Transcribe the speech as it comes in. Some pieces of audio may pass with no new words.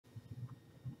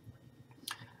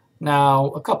Now,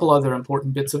 a couple other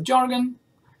important bits of jargon.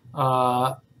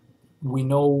 We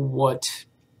know what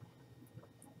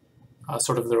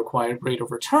sort of the required rate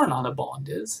of return on a bond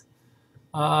is.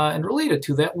 And related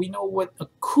to that, we know what a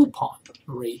coupon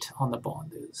rate on the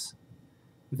bond is.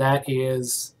 That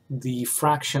is the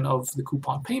fraction of the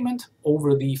coupon payment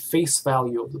over the face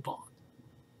value of the bond.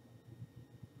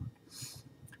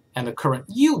 And the current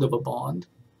yield of a bond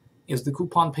is the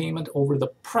coupon payment over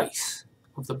the price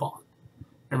of the bond.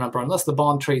 Remember, unless the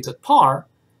bond trades at par,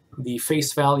 the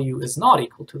face value is not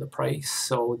equal to the price,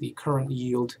 so the current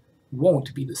yield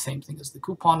won't be the same thing as the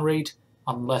coupon rate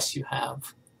unless you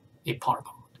have a par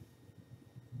bond.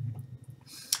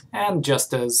 And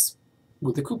just as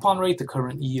with the coupon rate, the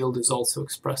current yield is also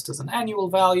expressed as an annual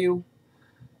value.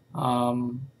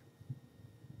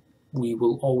 We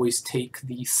will always take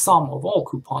the sum of all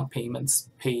coupon payments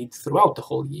paid throughout the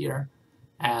whole year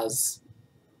as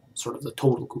sort of the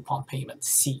total coupon payment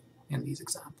C in these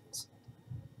examples.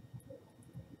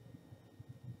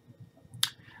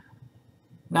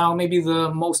 Now, maybe the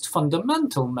most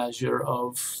fundamental measure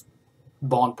of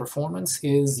bond performance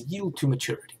is yield to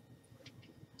maturity.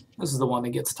 This is the one that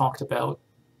gets talked about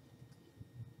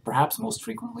perhaps most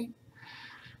frequently.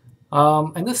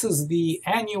 And this is the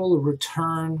annual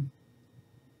return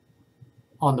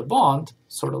on the bond,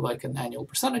 sort of like an annual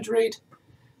percentage rate.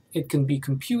 It can be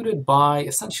computed by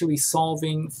essentially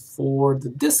solving for the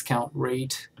discount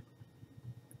rate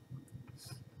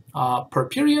per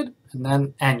period and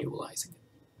then annualizing it.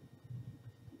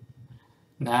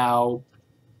 Now,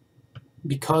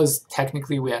 because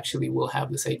technically we actually will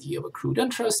have this idea of accrued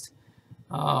interest,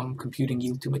 computing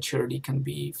yield to maturity can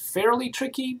be fairly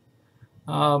tricky,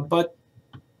 but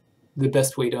the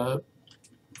best way to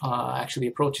actually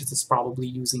approach it is probably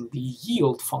using the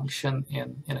yield function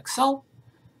in Excel.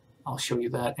 I'll show you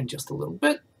that in just a little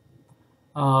bit.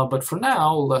 But for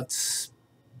now, let's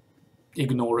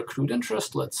ignore accrued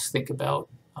interest. Let's think about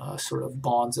sort of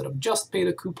bonds that have just paid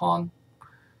a coupon.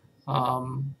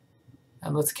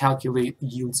 And let's calculate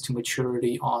yields to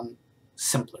maturity on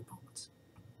simpler bonds.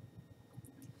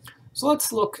 So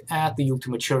let's look at the yield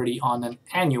to maturity on an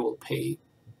annual pay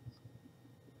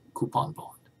coupon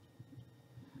bond.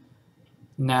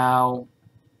 Now,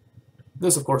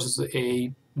 this of course is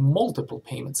a multiple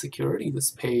payment security. This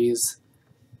pays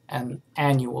an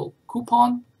annual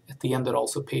coupon. At the end, it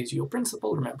also pays you a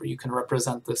principal. Remember, you can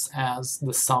represent this as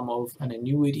the sum of an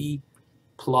annuity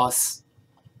plus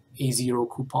a zero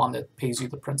coupon that pays you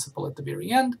the principal at the very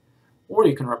end, or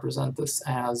you can represent this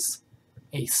as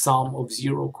a sum of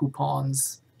zero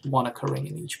coupons, one occurring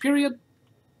in each period.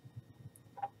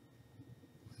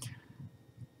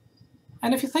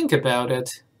 And if you think about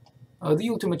it, the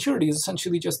yield to maturity is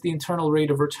essentially just the internal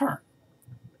rate of return,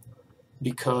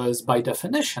 because by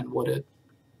definition what it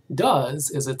does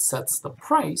is it sets the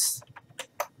price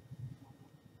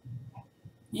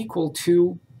equal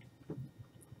to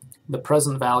the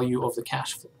present value of the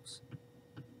cash flows.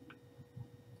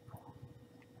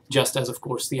 Just as, of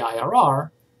course, the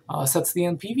IRR sets the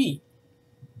NPV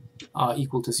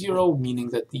equal to 0, meaning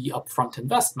that the upfront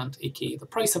investment, aka the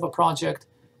price of a project,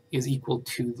 is equal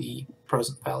to the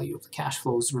present value of the cash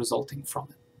flows resulting from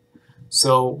it.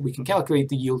 So we can calculate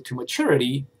the yield to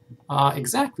maturity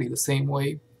exactly the same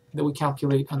way that we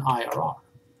calculate an IRR.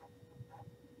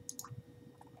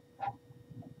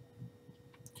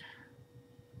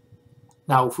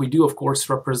 Now, if we do, of course,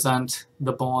 represent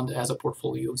the bond as a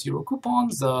portfolio of zero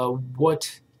coupons,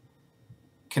 what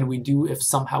can we do if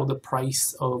somehow the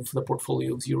price of the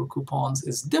portfolio of zero coupons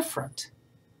is different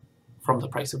from the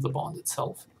price of the bond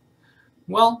itself?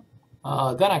 Well,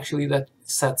 that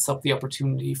sets up the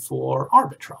opportunity for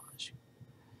arbitrage.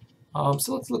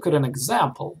 So let's look at an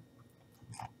example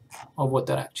of what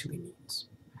that actually means.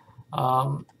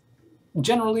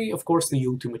 Generally, of course, the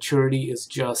yield to maturity is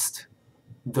just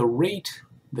the rate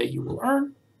that you will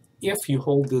earn if you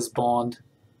hold this bond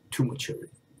to maturity.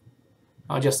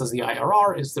 Just as the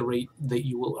IRR is the rate that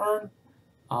you will earn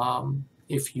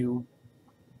if you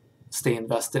stay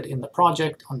invested in the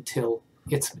project until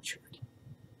its maturity.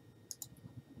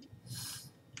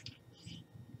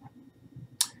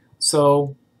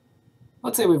 So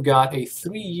let's say we've got a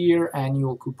 3-year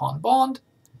annual coupon bond.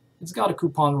 It's got a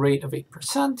coupon rate of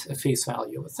 8%, a face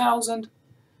value of 1,000.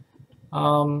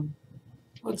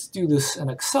 Let's do this in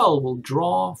Excel. We'll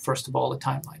draw, first of all, a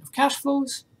timeline of cash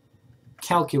flows,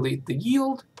 calculate the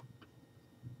yield,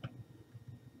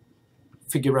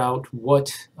 figure out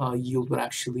what yield would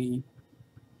actually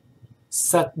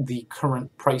set the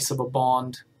current price of a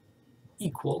bond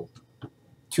equal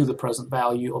to the present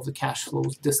value of the cash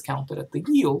flows discounted at the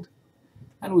yield,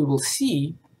 and we will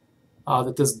see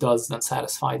that this does then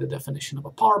satisfy the definition of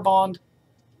a par bond,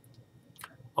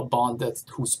 a bond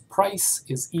whose price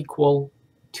is equal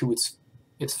to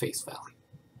its face value.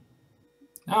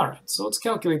 All right, so let's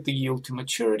calculate the yield to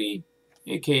maturity,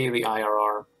 aka the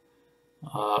IRR,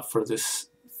 for this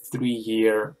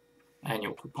 3-year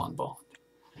annual coupon bond.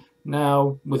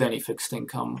 Now, with any fixed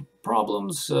income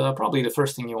problems, probably the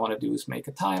first thing you want to do is make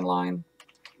a timeline.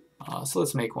 So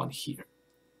let's make one here.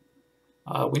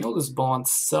 We know this bond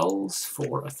sells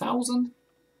for $1,000,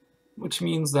 which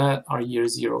means that our year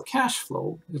 0 cash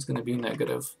flow is going to be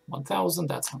negative $1,000.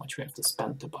 That's how much we have to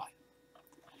spend to buy.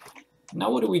 Now,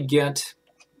 what do we get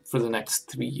for the next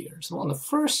 3 years? Well, in the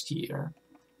first year,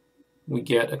 we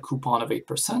get a coupon of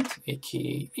 8%,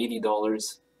 aka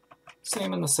 $80.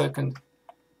 Same in the second.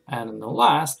 And in the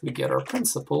last, we get our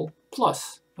principal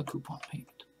plus a coupon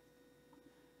payment.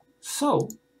 So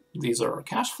these are our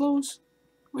cash flows.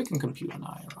 We can compute an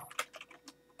IRR.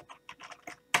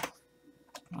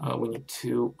 We need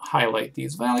to highlight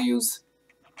these values.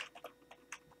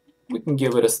 We can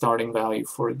give it a starting value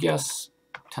for a guess.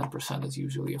 10% is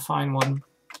usually a fine one.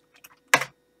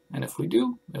 And if we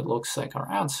do, it looks like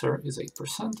our answer is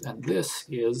 8%, and this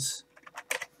is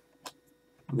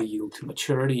the yield to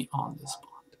maturity on this bond.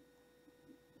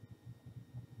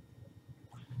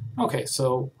 Okay,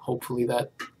 so hopefully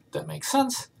that makes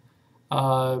sense.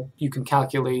 You can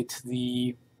calculate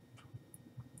the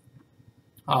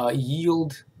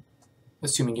yield,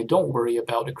 assuming you don't worry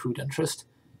about accrued interest,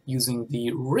 using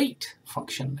the rate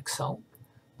function in Excel.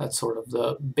 That's sort of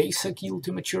the basic yield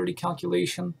to maturity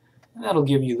calculation, and that'll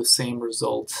give you the same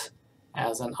results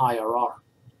as an IRR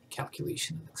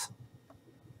calculation in Excel.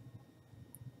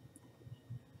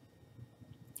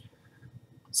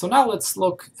 So now let's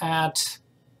look at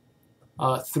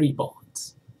 3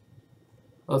 bonds.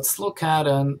 Let's look at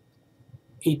an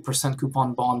 8%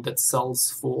 coupon bond that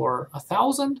sells for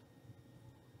 $1,000,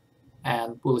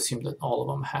 and we'll assume that all of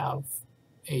them have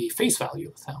a face value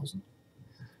of $1,000.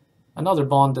 Another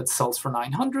bond that sells for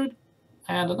 $900,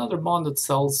 and another bond that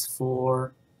sells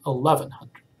for $1,100.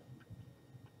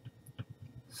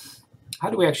 How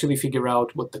do we actually figure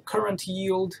out what the current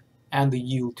yield and the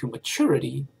yield to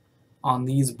maturity on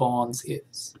these bonds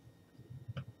is?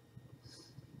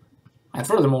 And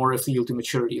furthermore, if the yield to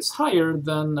maturity is higher,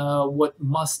 then what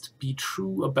must be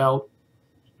true about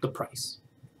the price?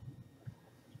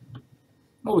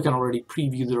 Well, we can already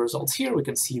preview the results here. We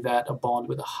can see that a bond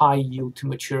with a high yield to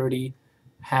maturity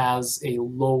has a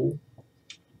low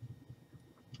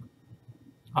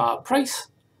price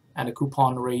and a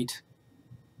coupon rate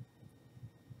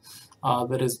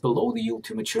that is below the yield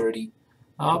to maturity.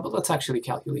 But let's actually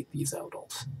calculate these out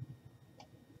also.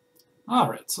 All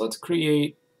right, so let's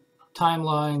create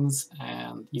timelines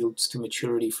and yields to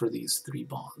maturity for these 3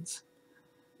 bonds.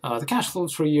 The cash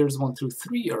flows for years 1 through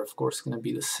 3 are of course going to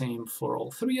be the same for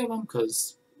all 3 of them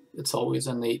because it's always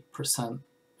an 8%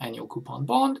 annual coupon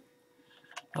bond.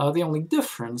 The only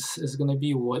difference is going to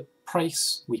be what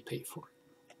price we pay for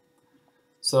it.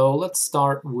 So let's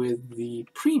start with the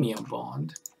premium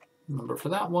bond. Remember, for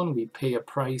that one we pay a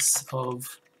price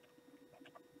of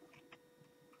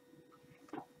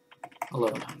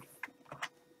 $1,100.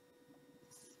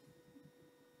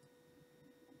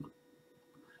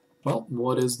 Well,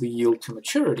 what is the yield to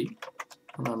maturity?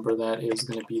 Remember, that is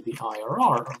going to be the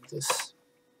IRR of this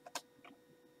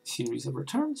series of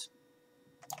returns.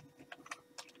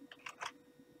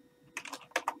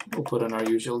 We'll put in our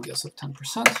usual guess of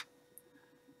 10%.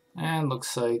 And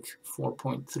looks like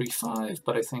 4.35,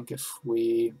 but I think if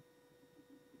we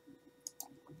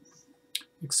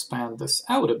expand this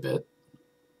out a bit,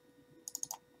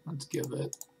 let's give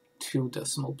it 2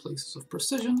 decimal places of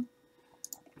precision,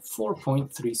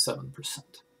 4.37%.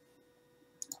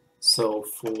 So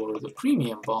for the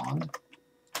premium bond,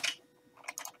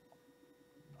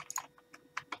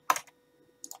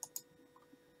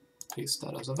 paste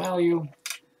that as a value,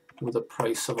 with a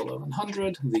price of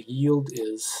 $1,100, the yield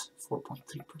is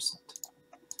 4.3%.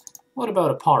 What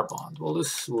about a par bond? Well,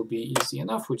 this will be easy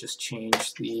enough. We just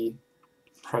change the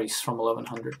price from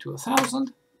 $1,100 to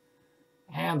 $1,000,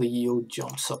 and the yield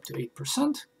jumps up to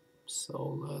 8%.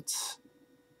 So let's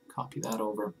copy that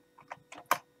over.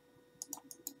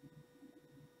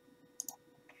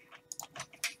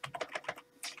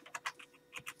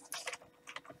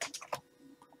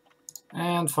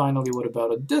 And finally, what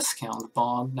about a discount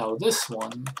bond? Now this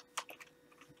one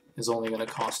is only going to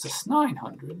cost us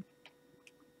 $900.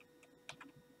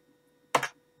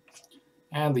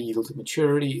 And the yield to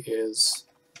maturity is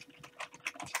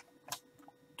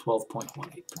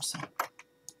 12.18%.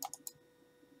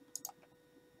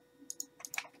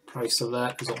 Price of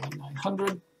that is only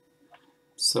 $900.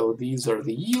 So these are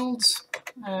the yields,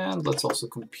 and let's also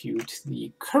compute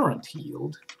the current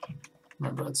yield.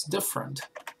 Remember, that's different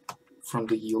from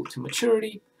the yield to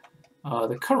maturity.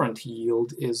 The current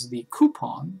yield is the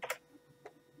coupon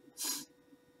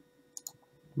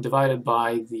divided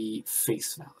by the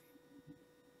face value.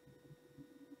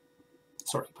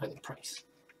 Sorry, by the price.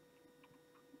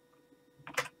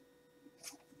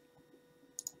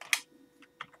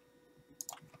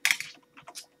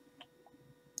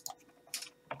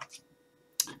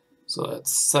 So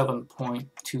that's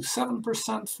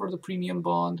 7.27% for the premium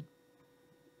bond.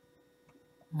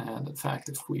 And in fact,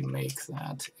 if we make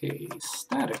that a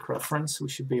static reference, we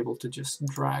should be able to just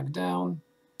drag down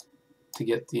to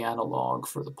get the analog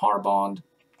for the par bond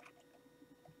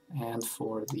and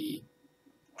for the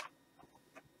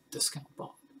discount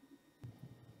bond.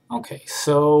 Okay,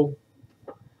 so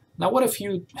now what if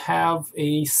you have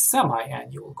a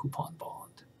semi-annual coupon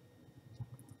bond?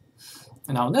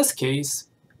 And now in this case,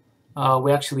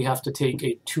 we actually have to take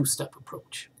a two-step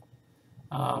approach.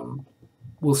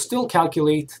 We'll still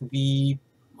calculate the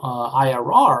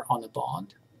IRR on the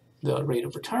bond, the rate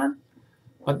of return,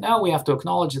 but now we have to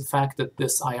acknowledge the fact that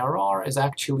this IRR is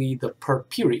actually the per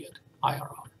period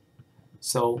IRR.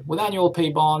 So with annual pay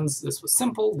bonds, this was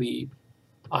simple. The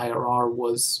IRR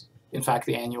was, in fact,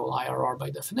 the annual IRR by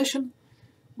definition.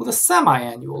 With a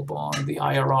semi-annual bond, the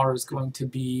IRR is going to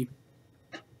be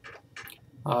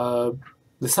the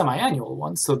semi-annual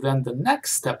one. So then the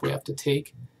next step we have to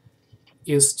take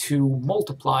is to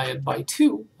multiply it by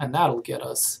 2, and that'll get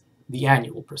us the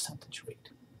annual percentage rate.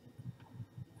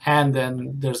 And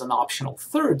then there's an optional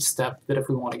third step that if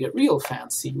we want to get real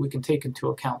fancy, we can take into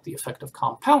account the effect of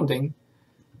compounding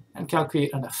and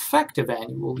calculate an effective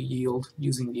annual yield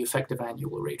using the effective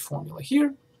annual rate formula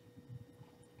here.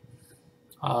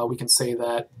 We can say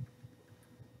that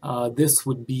this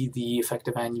would be the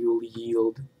effective annual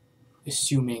yield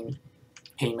assuming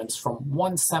payments from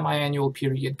one semi-annual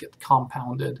period get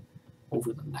compounded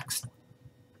over the next one.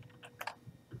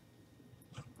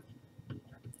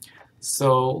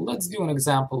 So let's do an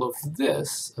example of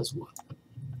this as well.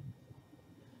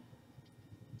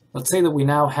 Let's say that we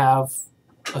now have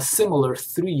a similar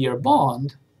 3-year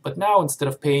bond, but now instead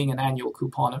of paying an annual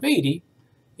coupon of 80,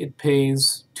 it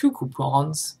pays 2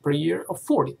 coupons per year of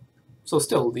 40. So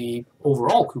still, the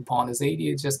overall coupon is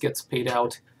 80, it just gets paid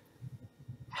out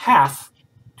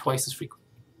twice as frequent.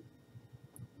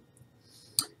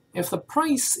 If the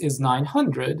price is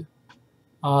 900,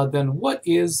 then what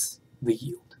is the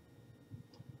yield?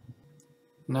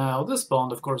 Now this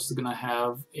bond, of course, is going to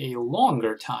have a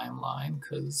longer timeline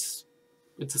because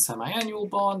it's a semi-annual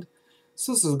bond.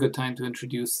 So this is a good time to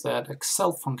introduce that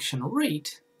Excel function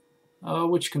rate,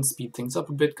 which can speed things up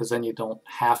a bit because then you don't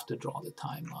have to draw the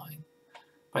timeline.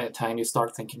 By the time you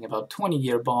start thinking about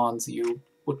 20-year bonds, you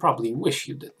would probably wish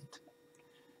you didn't.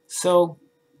 So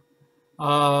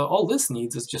all this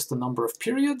needs is just the number of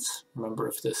periods. Remember,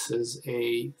 if this is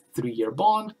a 3-year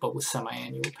bond, but with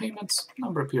semi-annual payments,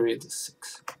 number of periods is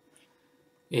 6.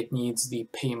 It needs the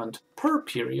payment per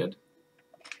period.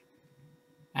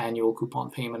 Annual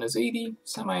coupon payment is 80,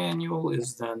 semi-annual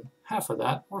is then half of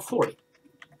that, or 40.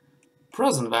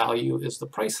 Present value is the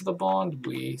price of the bond.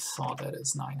 We saw that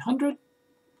as 900.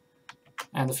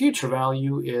 And the future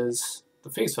value is the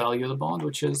face value of the bond,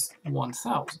 which is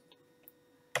 1,000.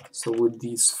 So with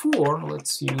these 4,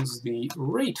 let's use the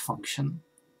rate function.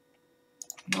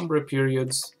 Number of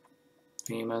periods,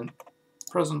 payment,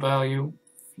 present value,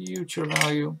 future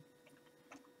value.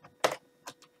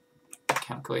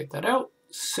 Calculate that out,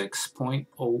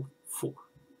 6.04.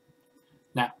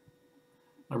 Now,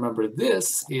 remember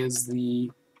this is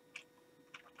the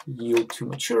yield to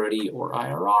maturity, or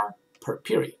IRR, per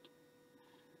period.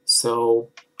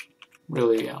 So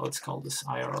really, let's call this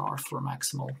IRR for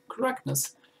maximal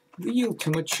correctness. The yield to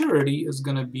maturity is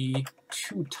going to be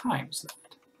 2 times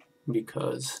that,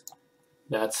 because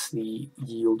that's the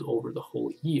yield over the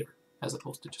whole year, as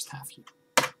opposed to just half year.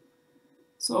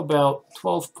 So about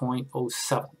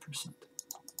 12.07%.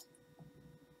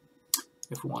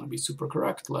 If we want to be super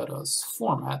correct, let us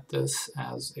format this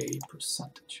as a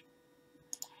percentage.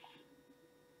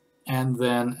 And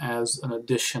then as an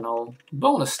additional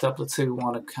bonus step, let's say we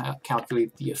want to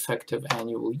calculate the effective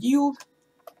annual yield.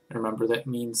 Remember, that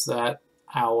means that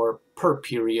our per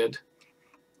period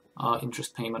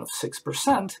interest payment of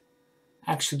 6%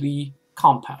 actually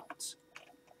compounds.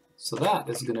 So that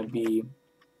is going to be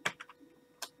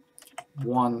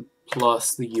 1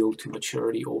 plus the yield to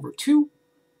maturity over 2,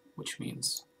 which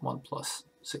means 1 plus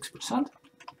 6%,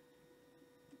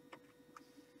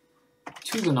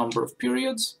 to the number of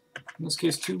periods, in this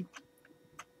case 2,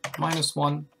 minus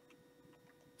 1,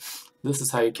 This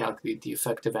is how you calculate the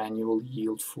effective annual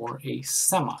yield for a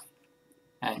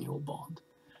semi-annual bond.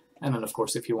 And then, of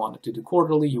course, if you wanted to do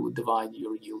quarterly, you would divide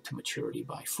your yield to maturity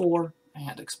by 4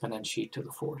 and exponentiate to the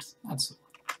 4th, and so on.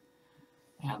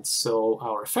 And so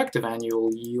our effective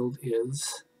annual yield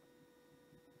is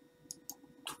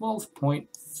 12.4%.